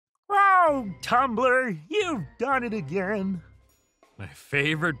Oh, Tumblr, you've done it again. My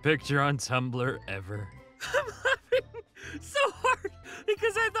favorite picture on Tumblr ever. I'm laughing so hard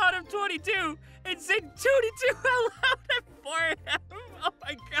because I thought of 22 and said 22 out loud at 4 a.m. Oh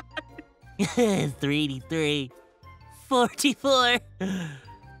my god. 383. 44.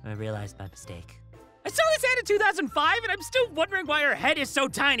 I realized my mistake. I saw this ad in 2005 and I'm still wondering why her head is so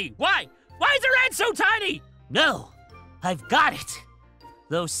tiny. Why? Why is her head so tiny? No, I've got it.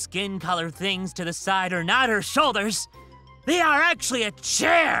 Those skin color things to the side are not her shoulders. They are actually a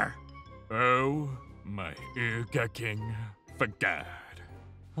chair. Oh my king for God.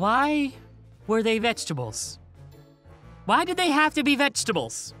 Why were they vegetables? Why did they have to be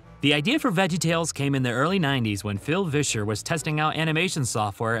vegetables? The idea for VeggieTales came in the early 90s when Phil Vischer was testing out animation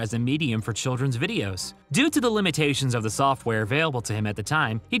software as a medium for children's videos. Due to the limitations of the software available to him at the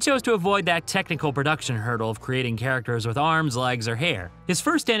time, he chose to avoid that technical production hurdle of creating characters with arms, legs, or hair. His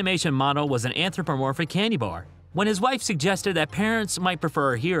first animation model was an anthropomorphic candy bar. When his wife suggested that parents might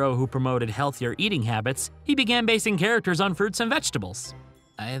prefer a hero who promoted healthier eating habits, he began basing characters on fruits and vegetables.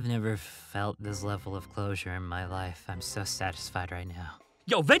 I have never felt this level of closure in my life. I'm so satisfied right now.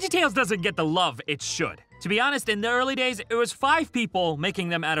 Yo, VeggieTales doesn't get the love it should. To be honest, in the early days, it was 5 people making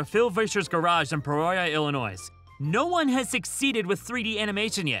them out of Phil Vischer's garage in Peoria, Illinois. No one has succeeded with 3D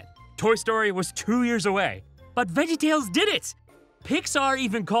animation yet. Toy Story was 2 years away. But VeggieTales did it! Pixar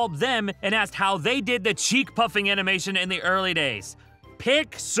even called them and asked how they did the cheek-puffing animation in the early days.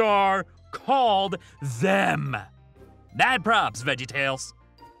 Pixar called them. Mad props, VeggieTales.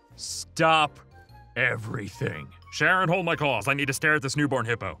 Stop everything. Sharon, hold my claws. I need to stare at this newborn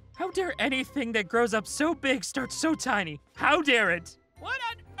hippo. How dare anything that grows up so big start so tiny? How dare it? What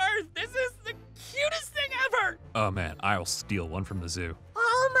on earth? This is the cutest thing ever! Oh man, I'll steal one from the zoo.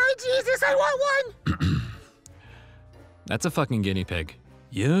 Oh my Jesus, I want one! That's a fucking guinea pig.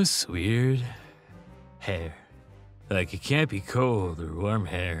 Yes, weird hair. Like it can't be cold or warm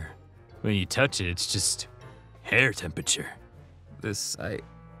hair. When you touch it, it's just hair temperature. I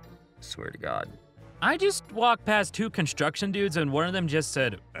swear to God. I just walked past 2 construction dudes and one of them just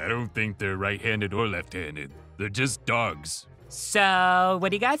said, I don't think they're right-handed or left-handed. They're just dogs. So, what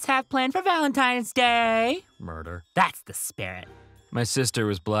do you guys have planned for Valentine's Day? Murder. That's the spirit. My sister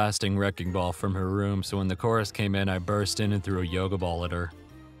was blasting Wrecking Ball from her room, so when the chorus came in, I burst in and threw a yoga ball at her.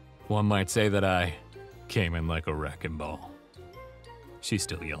 One might say that I came in like a wrecking ball. She's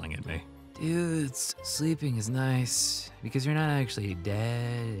still yelling at me. Dudes, sleeping is nice because you're not actually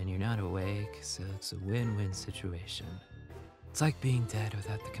dead and you're not awake, so it's a win-win situation. It's like being dead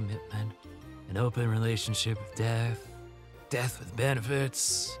without the commitment, an open relationship with death, death with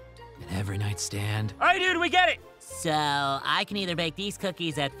benefits, an every night stand. All right, dude, we get it! So, I can either bake these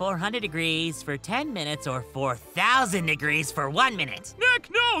cookies at 400 degrees for 10 minutes or 4,000 degrees for 1 minute. Nick,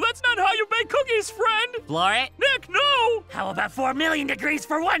 no, that's not how you bake cookies, friend! Floor it? Nick, no! How about 4 million degrees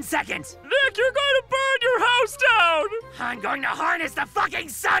for 1 second? Nick, you're going to burn your house down! I'm going to harness the fucking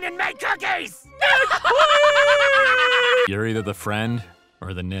sun and make cookies! Nick, please! You're either the friend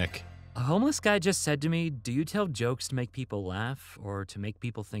or the Nick. A homeless guy just said to me, do you tell jokes to make people laugh or to make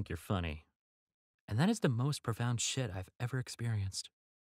people think you're funny? And that is the most profound shit I've ever experienced.